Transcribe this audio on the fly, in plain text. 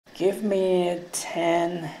Give me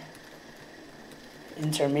 10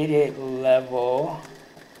 intermediate level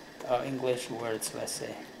English words, let's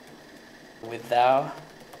say, without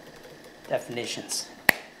definitions.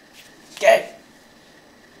 Okay.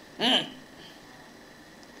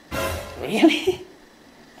 Really?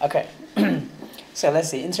 Okay. So let's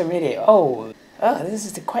see, intermediate. Oh, this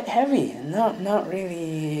is quite heavy. Not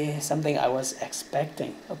really something I was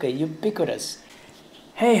expecting. Okay, ubiquitous.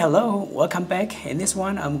 Hey, hello, welcome back. In this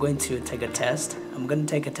one, I'm going to take a test. I'm going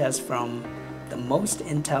to take a test from the most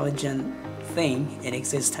intelligent thing in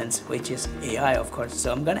existence, which is AI, of course.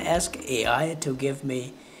 So I'm going to ask AI to give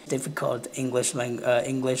me difficult English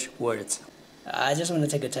words. I just want to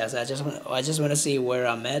take a test. I just want to see where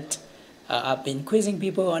I'm at. I've been quizzing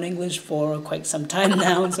people on English for quite some time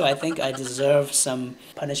now, so I think I deserve some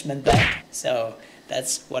punishment back. So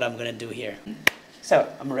that's what I'm gonna do here. So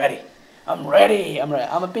I'm ready. I'm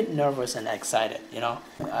a bit nervous and excited, you know.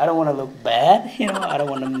 I don't want to look bad, you know. I don't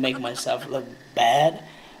want to make myself look bad.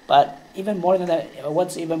 But even more than that,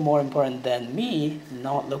 what's even more important than me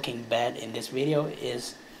not looking bad in this video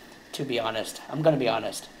is to be honest. I'm gonna be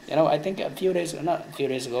honest. You know, I think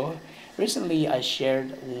recently I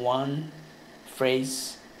shared one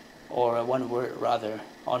phrase, or one word rather,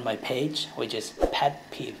 on my page, which is pet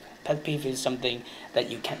peeve. Pet peeve is something that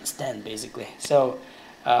you can't stand, basically. So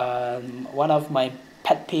one of my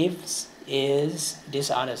pet peeves is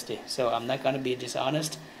dishonesty. So I'm not gonna be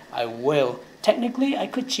dishonest. Technically I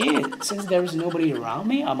could cheat since there's nobody around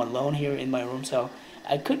me. I'm alone here in my room, so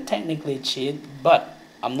I could technically cheat, but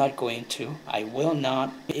I'm not going to. I will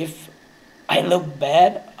not. If I look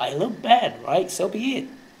bad, right? So be it.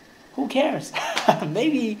 Who cares?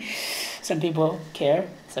 Maybe some people care,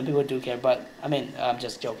 some people do care, but I mean, I'm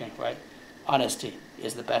just joking, right? Honesty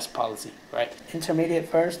is the best policy, right? Intermediate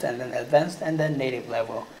first, and then advanced, and then native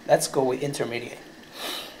level. Let's go with intermediate.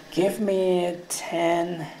 Give me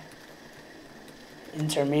 10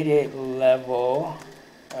 intermediate level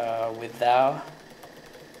without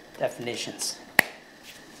definitions.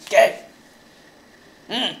 Okay.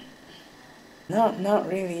 Not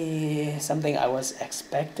really something I was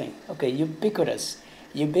expecting. Okay, ubiquitous.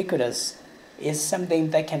 Ubiquitous is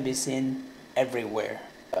something that can be seen everywhere.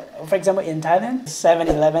 For example, in Thailand,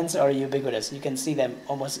 7-Elevens are ubiquitous. You can see them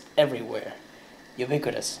almost everywhere.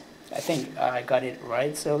 Ubiquitous. I think I got it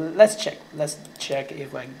right. So let's check. Let's check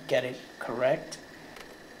if I get it correct.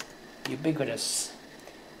 Ubiquitous.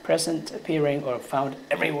 Present, appearing, or found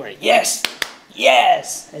everywhere. Yes!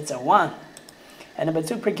 Yes! It's a 1. And number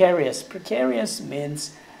 2, precarious. Precarious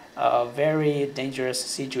means a very dangerous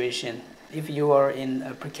situation. If you are in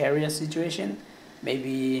a precarious situation,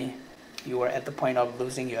 maybe you are at the point of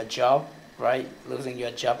losing your job, right? Losing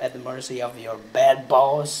your job at the mercy of your bad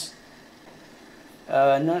boss.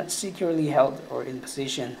 Not securely held or in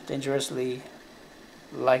position, dangerously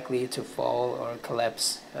likely to fall or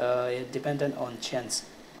collapse. Dependent on chance.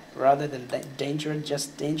 Rather than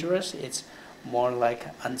just dangerous, it's more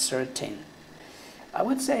like uncertain. I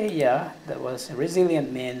would say, yeah, that was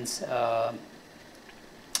resilient means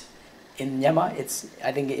in Myanmar,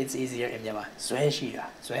 I think it's easier in Myanmar.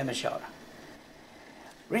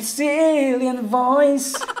 Resilient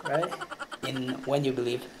voice, right? In When You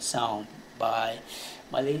Believe song by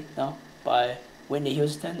by Whitney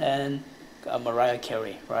Houston and Mariah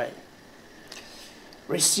Carey, right?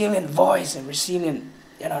 Resilient voice and resilient,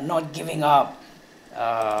 you know, not giving up,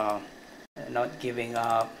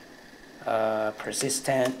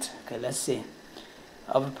 persistent. Okay, let's see.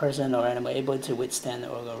 Of a person or animal able to withstand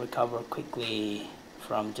or recover quickly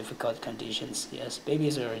from difficult conditions. Yes,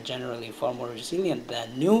 babies are generally far more resilient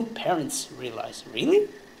than new parents realize. Really?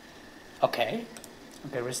 Okay.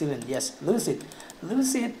 Okay, resilient. Yes, lucid.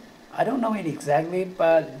 Lucid. I don't know it exactly,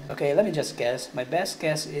 but okay, let me just guess. My best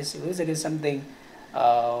guess is lucid is something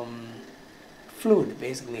fluid,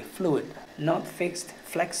 basically fluid, not fixed,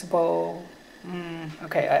 flexible.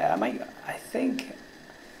 Okay, I think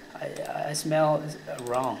I smell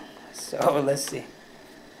wrong. So let's see.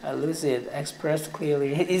 Lucid, expressed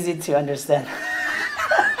clearly, easy to understand.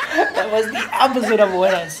 That was the opposite of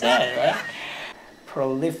what I said, right?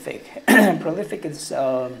 Prolific. Prolific is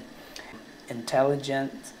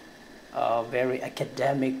intelligent, very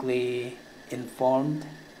academically informed,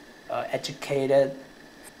 educated,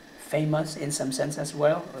 famous in some sense as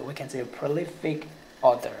well. We can say a prolific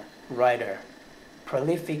author, writer,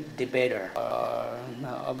 prolific debater,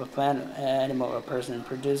 of a plant, animal, or person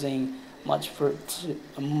producing much fruit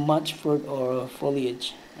or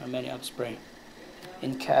foliage, or many offspring.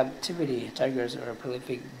 In captivity, tigers are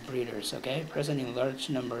prolific breeders. Okay, present in large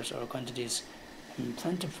numbers or quantities,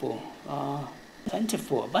 plentiful,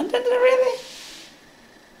 abundant, really.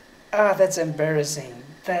 Ah, that's embarrassing.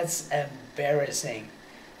 That's embarrassing.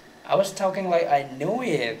 I was talking like I knew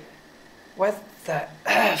it. What the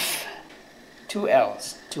F? Two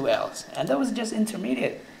L's, two L's. And that was just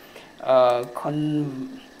intermediate.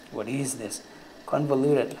 What is this?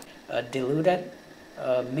 Convoluted, diluted,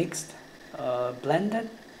 mixed, blended,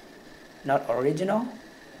 not original,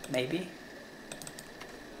 maybe.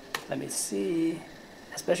 Let me see.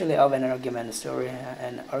 Especially of an argument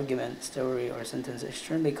story or sentence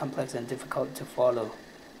extremely complex and difficult to follow.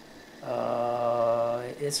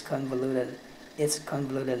 Its convoluted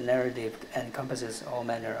narrative encompasses all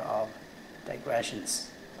manner of digressions.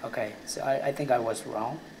 Okay, so I think I was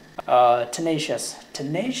wrong. Tenacious.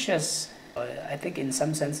 Tenacious, I think in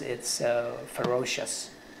some sense it's ferocious,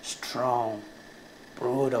 strong,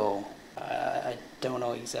 brutal. I don't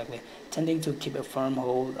know exactly. Tending to keep a firm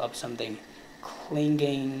hold of something,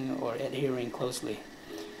 clinging or adhering closely.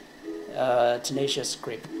 Tenacious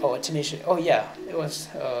grip. Oh, tenacious. Oh yeah, it was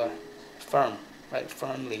firm, right?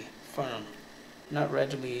 Firmly, firm. Not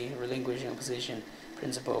readily relinquishing a position,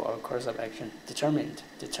 principle, or course of action. Determined,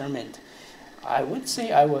 determined. I would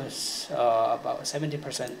say I was about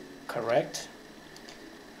 70% correct.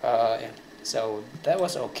 Yeah. So that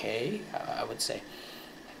was okay, I would say.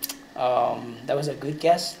 That was a good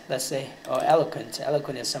guess, let's say. Eloquent.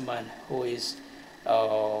 Eloquent is someone who is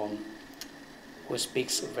who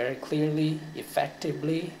speaks very clearly,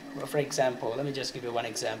 effectively. For example, let me just give you one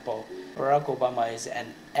example. Barack Obama is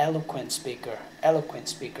an eloquent speaker. Eloquent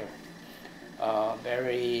speaker.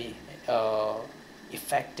 Very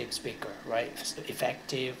effective speaker, right?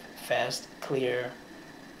 Effective, fast, clear,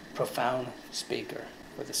 profound speaker.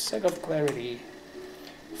 For the sake of clarity,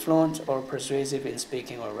 fluent or persuasive in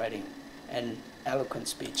speaking or writing, and eloquent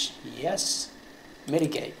speech. Yes.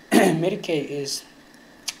 Mitigate. Mitigate is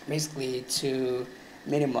basically to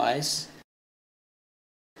minimize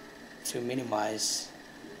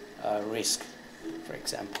risk, for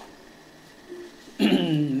example.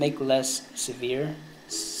 Make less severe,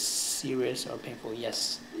 serious, or painful.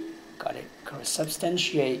 Yes, got it.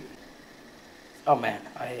 Substantiate. Oh man,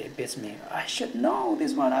 it beats me. I should know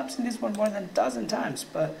this one. I've seen this one more than a dozen times,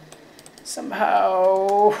 but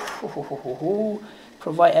somehow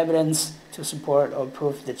provide evidence to support or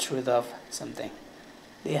prove the truth of something.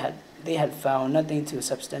 They had found nothing to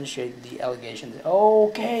substantiate the allegations.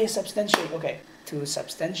 Okay, substantiate. Okay, to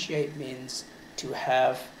substantiate means to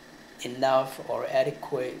have enough or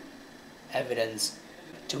adequate evidence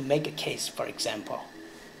to make a case, for example.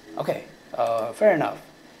 Okay, fair enough.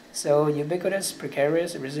 So ubiquitous,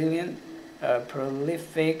 precarious, resilient,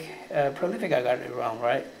 prolific. Prolific, I got it wrong,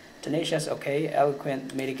 right? Tenacious, okay.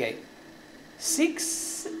 Eloquent, mitigate.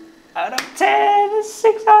 6 out of 10.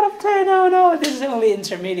 6 out of 10. Oh no, this is only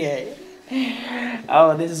intermediate.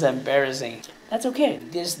 Oh, this is embarrassing. That's okay.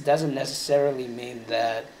 This doesn't necessarily mean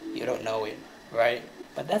that you don't know it, right?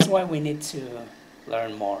 But that's why we need to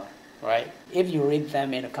learn more, right? If you read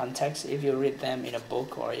them in a context, if you read them in a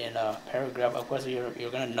book or in a paragraph, of course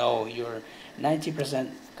you're gonna know, you're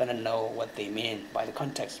 90% gonna know what they mean by the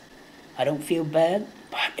context. I don't feel bad,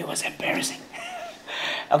 but it was embarrassing.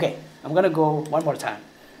 Okay, I'm gonna go one more time.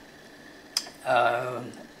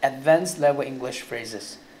 Advanced level English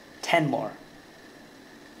phrases, 10 more.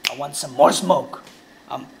 I want some more smoke.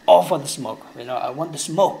 I'm all for the smoke. You know, I want the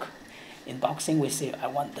smoke. In boxing, we say, I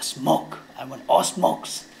want the smoke. I want all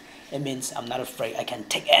smokes. It means I'm not afraid. I can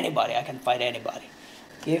take anybody. I can fight anybody.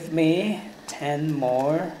 Give me 10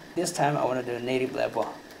 more. This time I want to do native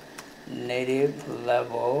level. Native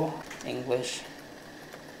level English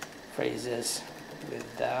phrases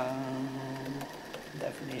without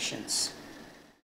definitions.